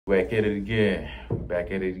Back at it again. Back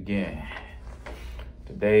at it again.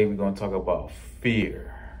 Today we're going to talk about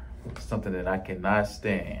fear. Something that I cannot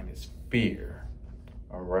stand is fear.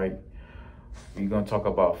 All right. We're going to talk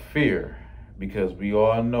about fear because we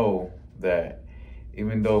all know that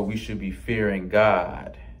even though we should be fearing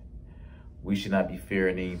God, we should not be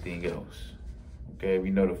fearing anything else. Okay. We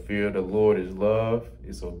know the fear of the Lord is love,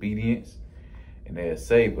 it's obedience, and it'll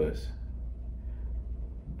save us.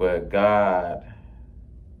 But God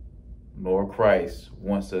nor Christ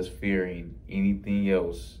wants us fearing anything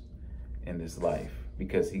else in this life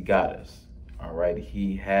because he got us. All right.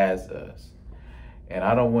 He has us. And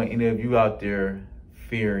I don't want any of you out there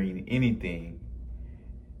fearing anything.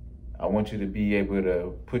 I want you to be able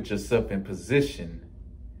to put yourself in position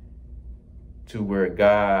to where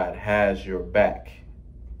God has your back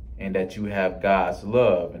and that you have God's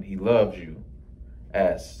love and he loves you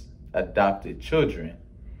as adopted children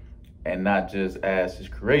and not just as his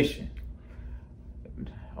creation.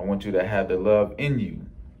 I want you to have the love in you.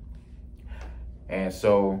 And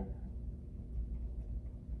so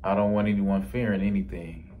I don't want anyone fearing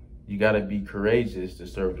anything. You got to be courageous to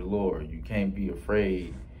serve the Lord. You can't be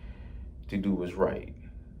afraid to do what's right.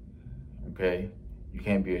 Okay? You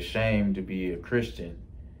can't be ashamed to be a Christian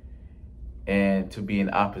and to be in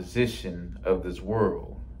opposition of this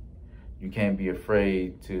world. You can't be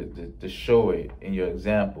afraid to show it in your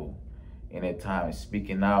example and at times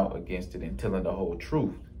speaking out against it and telling the whole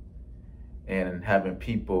truth and having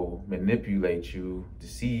people manipulate you,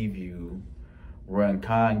 deceive you, run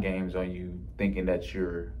con games on you, thinking that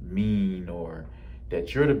you're mean or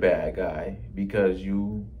that you're the bad guy because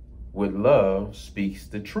you, with love, speaks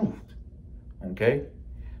the truth. Okay?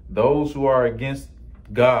 Those who are against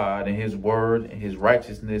God and his word and his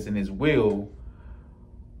righteousness and his will,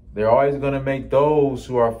 they're always going to make those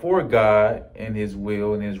who are for God and his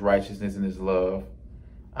will and his righteousness and his love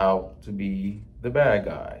out to be the bad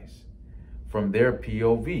guys from their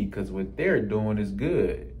POV, because what they're doing is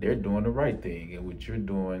good. They're doing the right thing. And what you're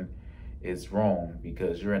doing is wrong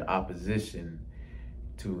because you're in opposition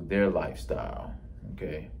to their lifestyle.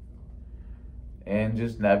 Okay. And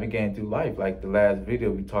just navigating through life. Like the last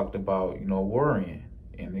video, we talked about, worrying.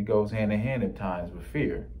 And it goes hand in hand at times with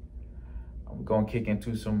fear. I'm going to kick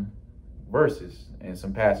into some verses and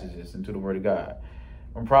some passages into the word of God.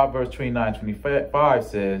 From Proverbs 29:25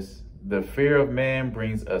 says, "The fear of man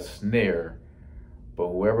brings a snare, but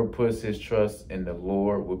whoever puts his trust in the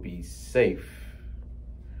Lord will be safe."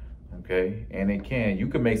 Okay. And you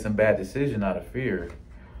can make some bad decisions out of fear.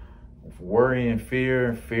 Worry and fear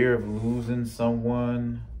of losing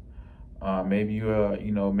someone. Maybe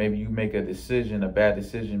maybe you make a bad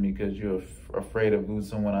decision because you're afraid of losing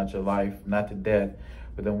someone out your life, not to death,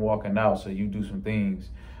 but then walking out. So you do some things.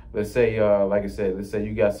 Let's say, like I said, let's say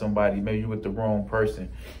you got somebody, maybe you're with the wrong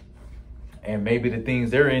person, and maybe the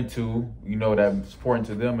things they're into, that's important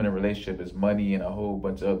to them in a relationship is money and a whole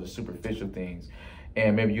bunch of other superficial things.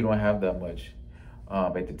 And maybe you don't have that much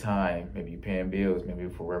at the time. Maybe you're paying bills, maybe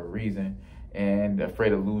for whatever reason, and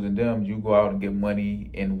afraid of losing them, you go out and get money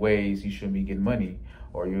in ways you shouldn't be getting money.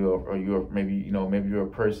 Or maybe you're a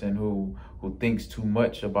person who thinks too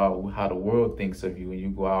much about how the world thinks of you, and you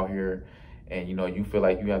go out here and you feel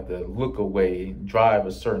like you have to look away, drive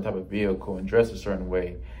a certain type of vehicle, and dress a certain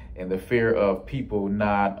way, and the fear of people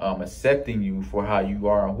not accepting you for how you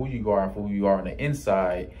are and who you are and who you are on the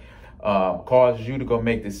inside causes you to go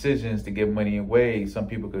make decisions to get money in ways. Some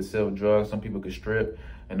people could sell drugs, some people could strip,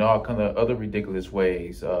 and all kind of other ridiculous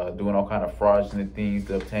ways, doing all kind of fraudulent things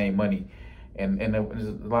to obtain money. And there's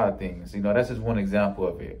a lot of things, that's just one example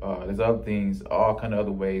of it. There's other things, all kind of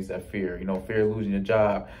other ways that fear, fear of losing your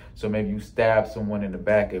job. So maybe you stab someone in the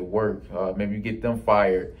back at work. Maybe you get them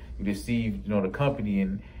fired. You deceive, the company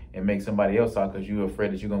and make somebody else out because you're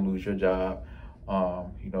afraid that you're going to lose your job.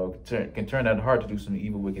 Can turn that hard to do some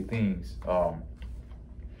evil, wicked things.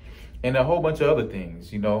 And a whole bunch of other things,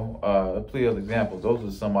 plenty of examples. Those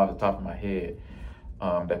are some off the top of my head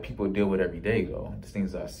that people deal with every day, though. The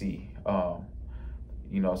things I see. So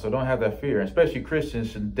don't have that fear. Especially Christians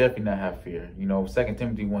should definitely not have fear. 2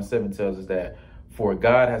 Timothy 1:7 tells us that, "For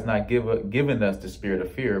God has not given us the spirit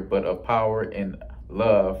of fear, but of power and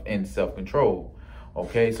love and self-control."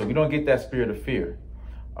 Okay, so we don't get that spirit of fear.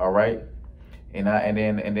 All right. And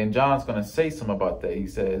then John's going to say something about that. He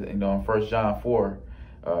says, in 1 John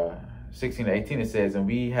 4:16-18, it says, "And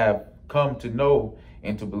we have come to know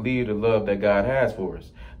and to believe the love that God has for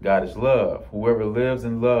us. God is love. Whoever lives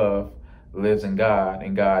in love lives in God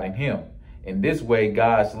and God in him. In this way,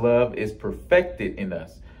 God's love is perfected in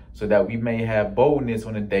us, so that we may have boldness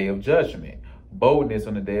on the day of judgment." Boldness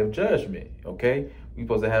on the day of judgment, okay? We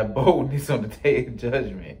supposed to have boldness on the day of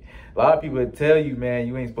judgment. A lot of people would tell you, man,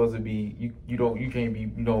 you ain't supposed to be, you can't be,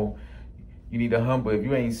 you need to humble. If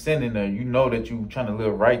you ain't sinning or you know that you trying to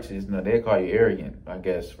live righteous, they call you arrogant, I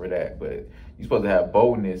guess, for that. But you're supposed to have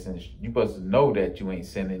boldness, and you're supposed to know that you ain't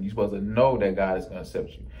sinning. You're supposed to know that God is going to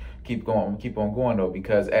accept you. Keep on going, though,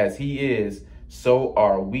 because as he is, so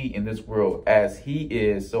are we in this world. As he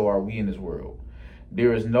is, so are we in this world.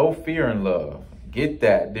 There is no fear in love. Get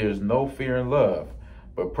that. There's no fear in love.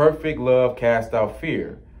 But perfect love casts out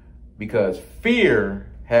fear, because fear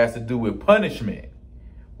has to do with punishment.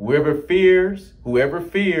 Whoever fears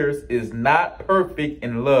is not perfect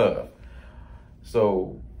in love.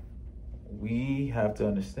 So we have to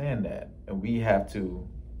understand that, and we have to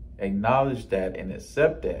acknowledge that and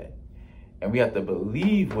accept that, and we have to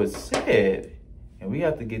believe what's said, and we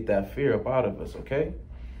have to get that fear up out of us. Okay?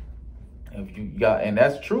 If you got, and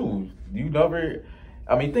that's true. You never.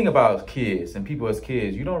 I mean, think about kids and people as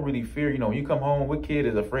kids. You don't really fear, when you come home, what kid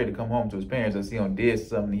is afraid to come home to his parents and see him did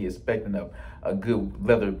something, he's expecting a good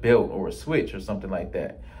leather belt or a switch or something like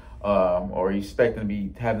that. Or he's expecting to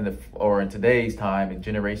be or in today's time, in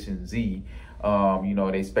Generation Z,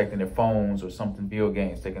 they expecting their phones or something, video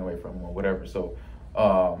games taken away from them or whatever. So,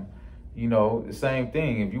 the same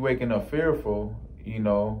thing. If you're waking up fearful,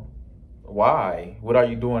 why? What are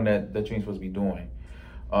you doing that you ain't supposed to be doing?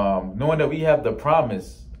 Knowing that we have the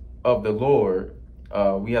promise of the Lord,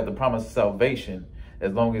 we have the promise of salvation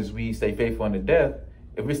as long as we stay faithful unto death.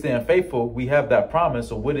 If we're staying faithful, we have that promise.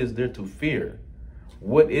 So what is there to fear?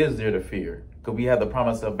 What is there to fear? Because we have the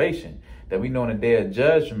promise of salvation that we know in the day of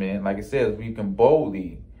judgment, like it says, we have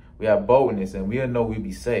boldness, and we'll know we'll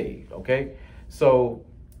be saved. Okay. So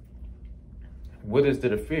what is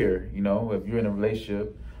there to fear? If you're in a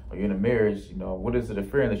relationship or you're in a marriage, what is there to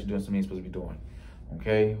fear unless you're doing something you're supposed to be doing?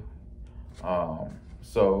 Okay.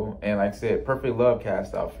 And like I said, perfect love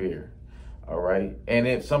casts out fear. All right. And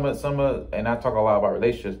if and I talk a lot about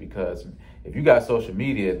relationships, because if you got social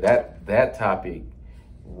media, that topic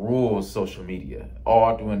rules social media.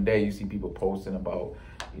 All during the day, you see people posting about,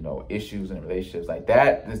 issues in relationships. Like,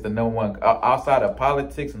 that is the number one, outside of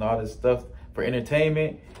politics and all this stuff for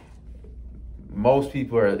entertainment. Most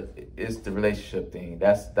people it's the relationship thing.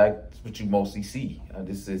 That's what you mostly see.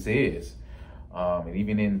 This is. And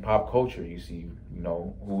even in pop culture, you see,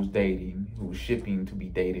 who's dating, who's shipping to be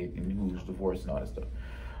dated, and who's divorced and all that stuff.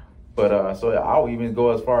 But so I'll even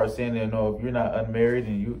go as far as saying, if you're not unmarried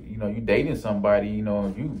and you dating somebody,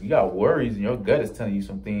 if you got worries and your gut is telling you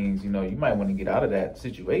some things, you might want to get out of that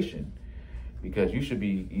situation, because you should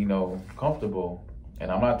be, comfortable. And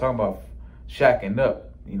I'm not talking about shacking up.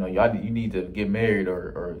 You need to get married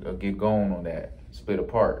or get going on that, split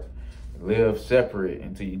apart, live separate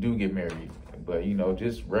until you do get married. But,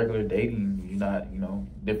 just regular dating, you're not,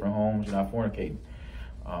 different homes, you're not fornicating.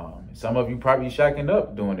 Some of you probably shacking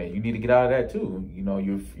up doing it. You need to get out of that too.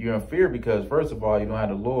 You're in fear because, first of all, you don't have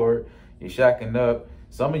the Lord. You're shacking up.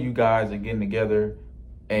 Some of you guys are getting together,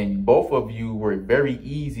 and both of you were very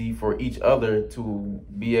easy for each other to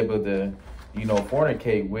be able to,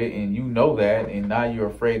 fornicate with, and that, and now you're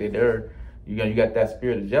afraid that you got that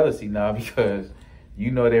spirit of jealousy now, because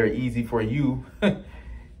they're easy for you.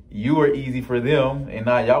 You are easy for them, and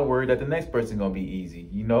now y'all worried that the next person gonna be easy.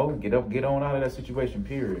 Get on out of that situation,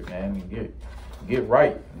 period, man. And get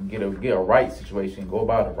right, and get a right situation. Go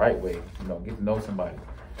about it the right way. Get to know somebody.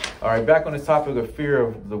 All right, back on the topic of fear,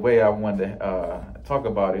 of the way I wanted to talk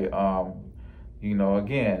about it.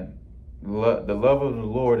 Again, the love of the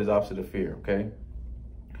Lord is opposite of fear. Okay,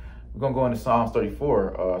 we're gonna go into Psalms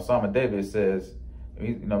 34. Psalm of David says,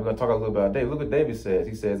 we're gonna talk a little about David. Look what David says.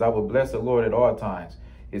 He says, "I will bless the Lord at all times.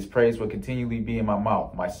 His praise will continually be in my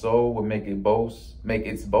mouth. My soul will make its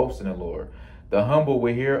boast in the Lord. The humble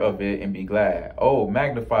will hear of it and be glad. Oh,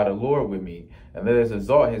 magnify the Lord with me, and let us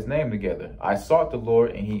exalt his name together. I sought the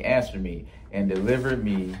Lord, and he answered me and delivered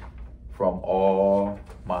me from all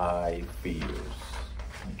my fears."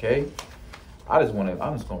 Okay? I'm just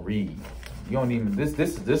gonna read. You don't even, this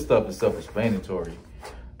stuff is self-explanatory.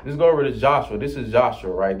 Let's go over to Joshua. This is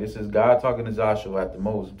Joshua, right? This is God talking to Joshua after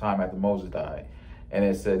Moses died. And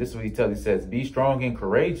it said, this is what he tells. He says, "Be strong and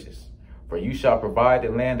courageous, for you shall provide the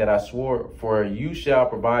land that I swore. For you shall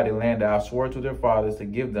provide the land that I swore to their fathers to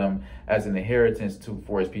give them as an inheritance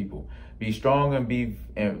for his people. Be strong and be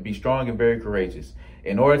strong and very courageous,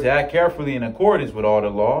 in order to act carefully in accordance with all the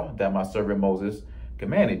law that my servant Moses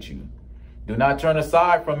commanded you. Do not turn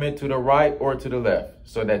aside from it to the right or to the left,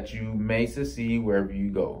 so that you may succeed wherever you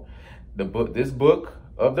go. This book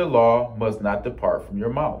of the law must not depart from your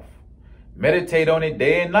mouth. Meditate on it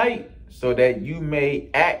day and night, so that you may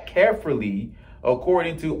act carefully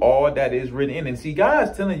according to all that is written in. And see,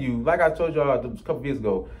 God's telling you, like I told y'all a couple of years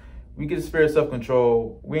ago, we get the spirit of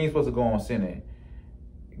self-control. We ain't supposed to go on sinning.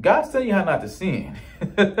 God's telling you how not to sin.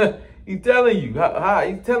 He's telling you how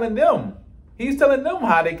he's telling them. He's telling them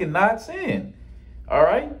how they cannot sin. All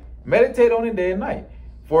right? Meditate on it day and night.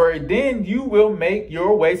 For then you will make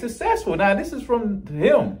your way successful. Now, this is from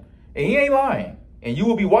him. And he ain't lying. And you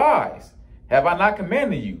will be wise. Have I not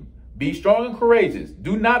commanded you? Be strong and courageous.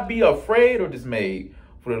 Do not be afraid or dismayed.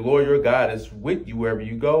 For the Lord your God is with you wherever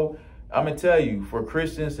you go. I'm going to tell you, for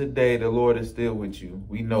Christians today, the Lord is still with you.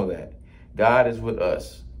 We know that. God is with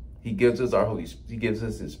us. He gives us He gives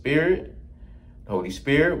us his spirit, the Holy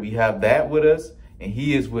Spirit. We have that with us, and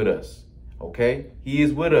he is with us. Okay? He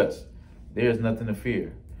is with us. There's nothing to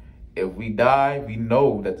fear. If we die, we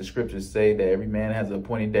know that the scriptures say that every man has an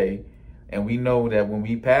appointed day. And we know that when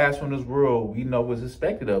we pass from this world, we know what's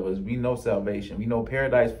expected of us. We know salvation. We know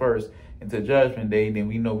paradise first into judgment day. Then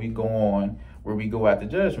we know we go on where we go after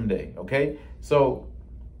judgment day. Okay? So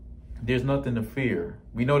there's nothing to fear.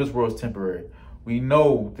 We know this world's temporary. We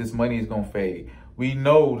know this money is going to fade. We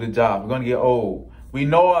know the job. We're going to get old. We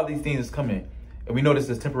know all these things is coming. And we know this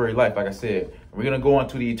is temporary life, like I said. We're going to go on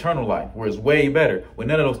to the eternal life, where it's way better, where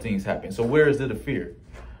none of those things happen. So where is there the fear?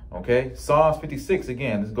 Okay? Psalms 56,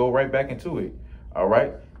 again, let's go right back into it. All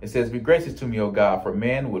right? It says, be gracious to me, O God, for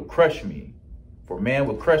man would crush me. For man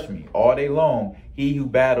would crush me all day long. He who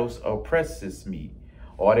battles oppresses me.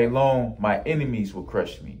 All day long, my enemies will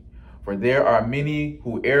crush me. For there are many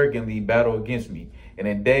who arrogantly battle against me. In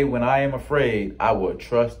a day when I am afraid, I will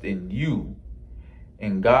trust in you.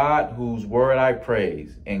 In God, whose word I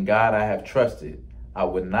praise, in God I have trusted. I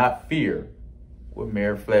would not fear what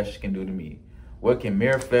mere flesh can do to me. What can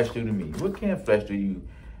mere flesh do to me? What can flesh do you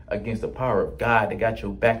against the power of God that got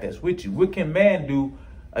your back, that's with you? What can man do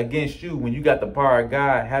against you when you got the power of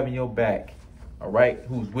God having your back, all right,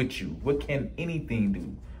 who's with you? What can anything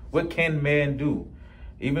do? What can man do?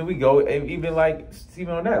 Even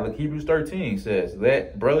on that, look, Hebrews 13 says,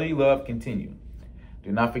 let brotherly love continue.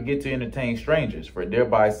 Do not forget to entertain strangers, for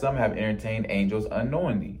thereby some have entertained angels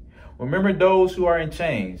unknowingly. Remember those who are in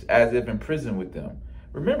chains, as if in prison with them.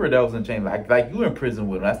 Remember those in chains, like you in prison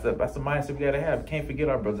with them. That's the mindset we got to have. Can't forget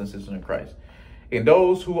our brothers and sisters in Christ. And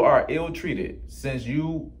those who are ill-treated, since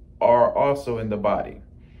you are also in the body.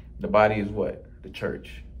 The body is what? The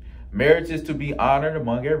church. Marriage is to be honored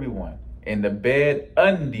among everyone, and the bed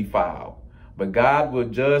undefiled. But God will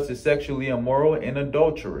judge the sexually immoral and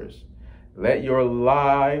adulterers. Let your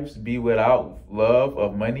lives be without love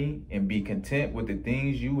of money, and be content with the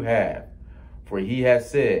things you have. For he has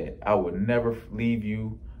said, I will never leave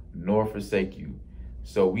you nor forsake you.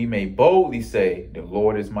 So we may boldly say, the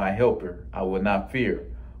Lord is my helper. I will not fear.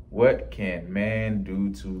 What can man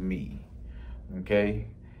do to me? Okay.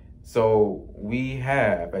 So we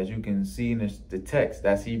have, as you can see in the text,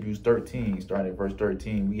 that's Hebrews 13, starting at verse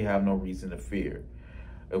 13, we have no reason to fear.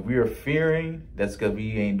 If we are fearing, that's because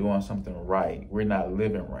we ain't doing something right. We're not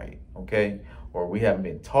living right, okay? Or we haven't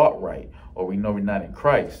been taught right, or we know we're not in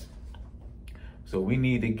Christ. So we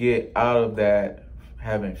need to get out of that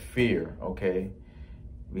having fear, okay?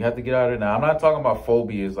 We have to get out of it now. I'm not talking about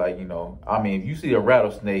phobias like, I mean, if you see a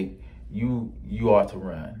rattlesnake, you ought to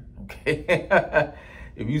run, okay?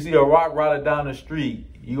 If you see a rock rotted down the street,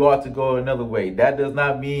 you ought to go another way. That does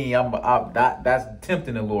not mean that's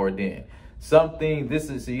tempting the Lord then. So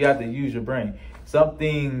you have to use your brain. Some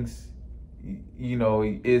things,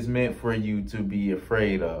 is meant for you to be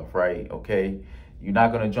afraid of, right? Okay. You're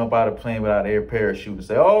not going to jump out of a plane without an air parachute and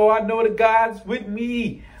say, oh, I know the God's with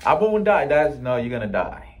me. I won't die. No, you're going to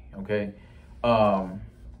die. Okay.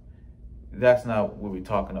 That's not what we're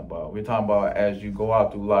talking about. We're talking about as you go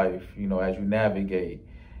out through life, as you navigate,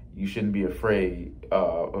 you shouldn't be afraid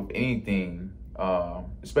of anything,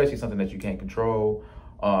 especially something that you can't control.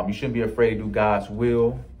 You shouldn't be afraid to do God's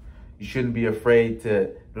will. You shouldn't be afraid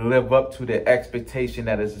to live up to the expectation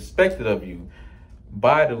that is expected of you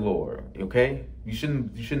by the Lord. Okay? You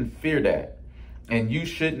shouldn't fear that. And you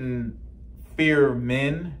shouldn't fear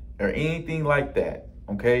men or anything like that.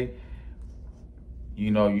 Okay?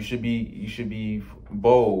 You should be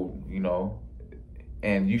bold,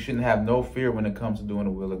 and you shouldn't have no fear when it comes to doing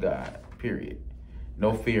the will of God, period.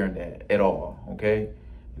 No fear in that at all, okay?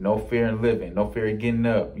 No fear in living, no fear in getting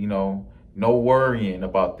up, no worrying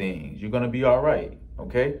about things. You're going to be all right,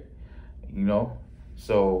 okay?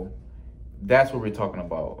 So that's what we're talking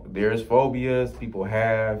about. There's phobias people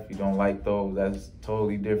have. You don't like those. That's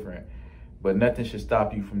totally different. But nothing should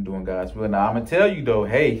stop you from doing God's will. Now, I'm going to tell you, though,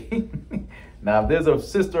 hey, now if there's a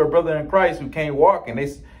sister or brother in Christ who can't walk and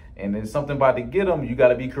there's something about to get them, you got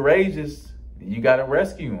to be courageous. You got to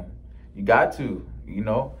rescue them. You got to, you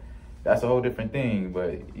know, that's a whole different thing.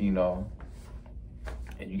 But, you know,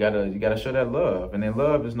 and you gotta show that love. And then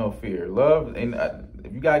love is no fear. Love, and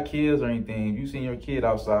if you got kids or anything, if you seen your kid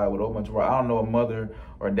outside with a whole bunch of, I don't know, a mother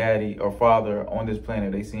or daddy or father on this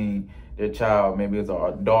planet, they seen their child, maybe it's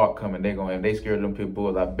a dog coming, they scared of them pit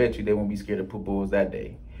bulls. I bet you they won't be scared of pit bulls that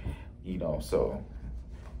day. You know, so,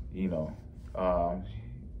 you know,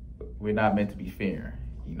 we're not meant to be fearing.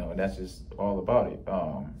 You know, that's just all about it.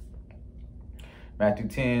 Matthew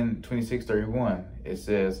 10:26-31, it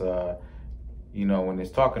says, you know, when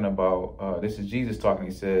it's talking about, this is Jesus talking,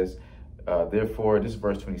 he says, therefore, this is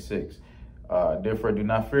verse 26, therefore do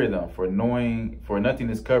not fear them, for nothing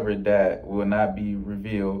is covered that will not be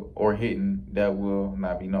revealed, or hidden that will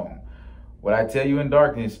not be known. What I tell you in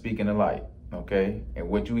darkness, speak in the light, okay? And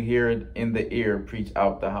what you hear in the ear, preach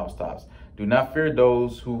out the housetops. Do not fear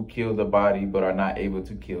those who kill the body, but are not able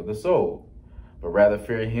to kill the soul, but rather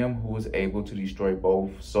fear him who is able to destroy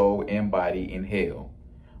both soul and body in hell.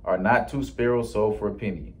 Are not 2 sparrows sold for a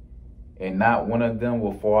penny, and not one of them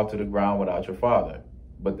will fall to the ground without your Father?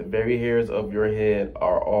 But the very hairs of your head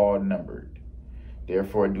are all numbered.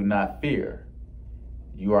 Therefore do not fear.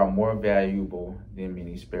 You are more valuable than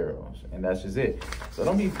many sparrows. And that's just it. So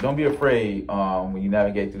don't be afraid when you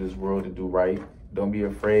navigate through this world to do right. Don't be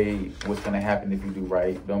afraid what's going to happen if you do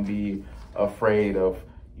right. Don't be afraid of,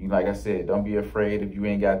 like I said, don't be afraid if you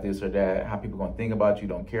ain't got this or that, how people going to think about you.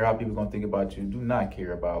 Don't care how people going to think about you. Do not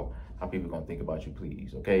care about how people going to think about you,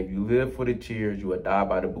 please. Okay, if you live for the cheers, you will die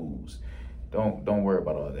by the boos. Don't worry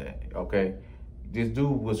about all that, okay? Just do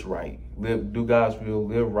what's right. Do God's will,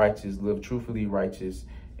 live righteous, live truthfully righteous,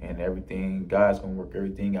 and everything, God's going to work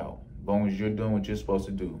everything out. As long as you're doing what you're supposed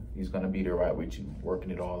to do, he's going to be there right with you,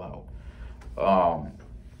 working it all out.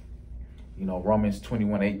 You know, Romans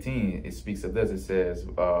 21:18, it speaks of this. It says,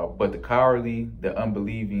 but the cowardly, the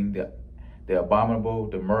unbelieving, the abominable,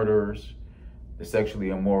 the murderers, the sexually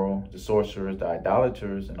immoral, the sorcerers, the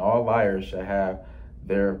idolaters, and all liars shall have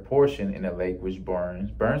their portion in the lake which burns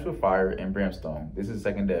with fire and brimstone. This is the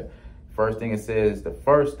second death. First thing it says, the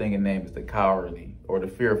first thing it names is the cowardly or the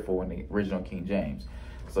fearful in the original King James.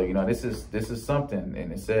 So, you know, this is something,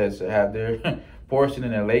 and it says to have their portion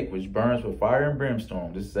in a lake which burns with fire and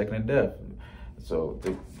brimstone. This is second death. So,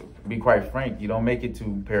 to be quite frank, you don't make it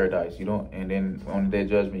to paradise. You don't, and then on the day of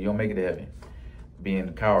judgment, you don't make it to heaven,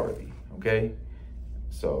 being cowardly. Okay,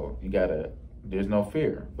 so you gotta. There's no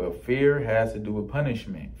fear, but fear has to do with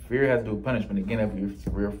punishment. Fear has to do with punishment. Again, if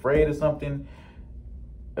we're afraid of something,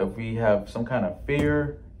 if we have some kind of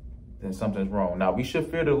fear, then something's wrong. Now, we should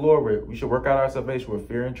fear the Lord. We should work out our salvation with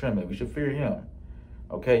fear and trembling. We should fear him.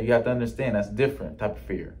 Okay, you have to understand that's different type of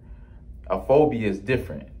fear. A phobia is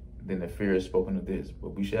different than the fear is spoken of this. But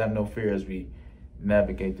we should have no fear as we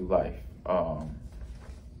navigate through life.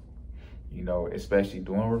 You know, especially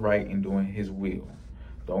doing what's right and doing his will.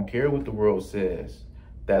 Don't care what the world says.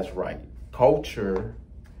 That's right. Culture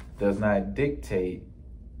does not dictate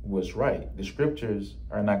what's right. The scriptures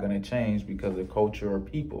are not going to change because of culture or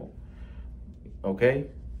people. Okay?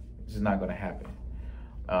 This is not going to happen.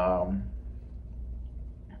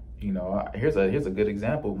 You know, here's a good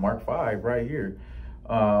example. Mark 5 right here.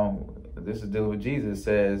 This is dealing with Jesus. It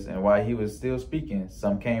says, and while he was still speaking,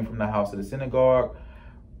 some came from the house of the synagogue,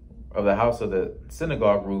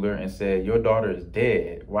 ruler, and said, your daughter is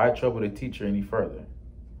dead. Why trouble the teacher any further?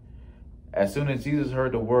 As soon as Jesus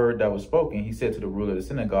heard the word that was spoken, he said to the ruler of the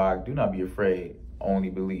synagogue, do not be afraid, only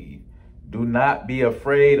believe. Do not be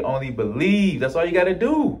afraid, only believe. That's all you got to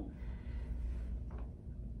do.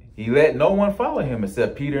 He let no one follow him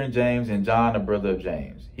except Peter and James and John, the brother of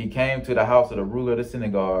James. He came to the house of the ruler of the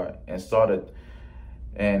synagogue and saw the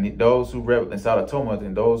tumult,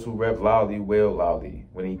 and those who wept loudly wailed loudly.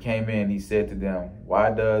 When he came in, he said to them, why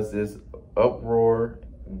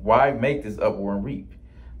make this uproar and weep?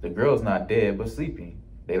 The girl is not dead, but sleeping.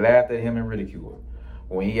 They laughed at him and ridiculed.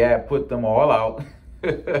 When he had put them all out,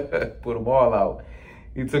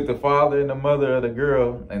 he took the father and the mother of the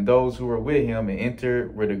girl and those who were with him and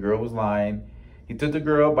entered where the girl was lying. He took the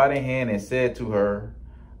girl by the hand and said to her,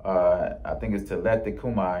 I think it's Talitha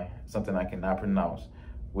Kumai, something I cannot pronounce,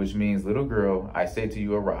 which means, little girl, I say to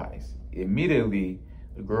you, arise. Immediately,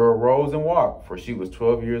 the girl rose and walked, for she was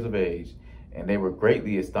 12 years of age, and they were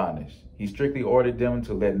greatly astonished. He strictly ordered them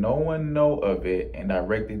to let no one know of it and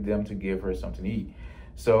directed them to give her something to eat.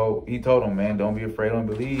 So he told them, man, don't be afraid, don't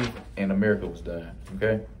believe, and a miracle was done,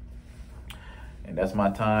 okay? And that's my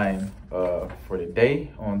time for the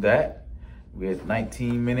day on that. We had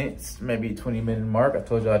 19 minutes, maybe 20-minute mark. I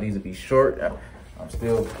told y'all these would be short. I'm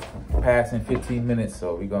still passing 15 minutes,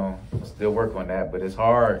 so we're going to still work on that. But it's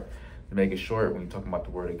hard to make it short, when you're talking about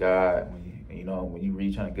the word of God, when you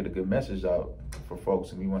really trying to get a good message out for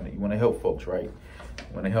folks, and you want to help folks, right?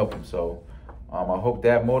 You want to help them. So I hope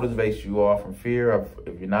that motivates you all from fear of,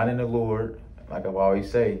 if you're not in the Lord, like I've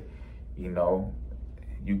always say,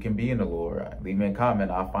 you can be in the Lord. Leave me a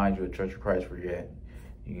comment. I'll find you a Church of Christ where you're at.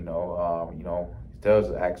 It tells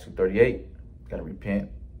us Acts 2:38, you got to repent,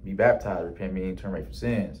 be baptized. Repent meaning turn away from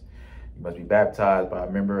sins. You must be baptized by a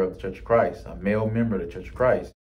member of the Church of Christ, a male member of the Church of Christ.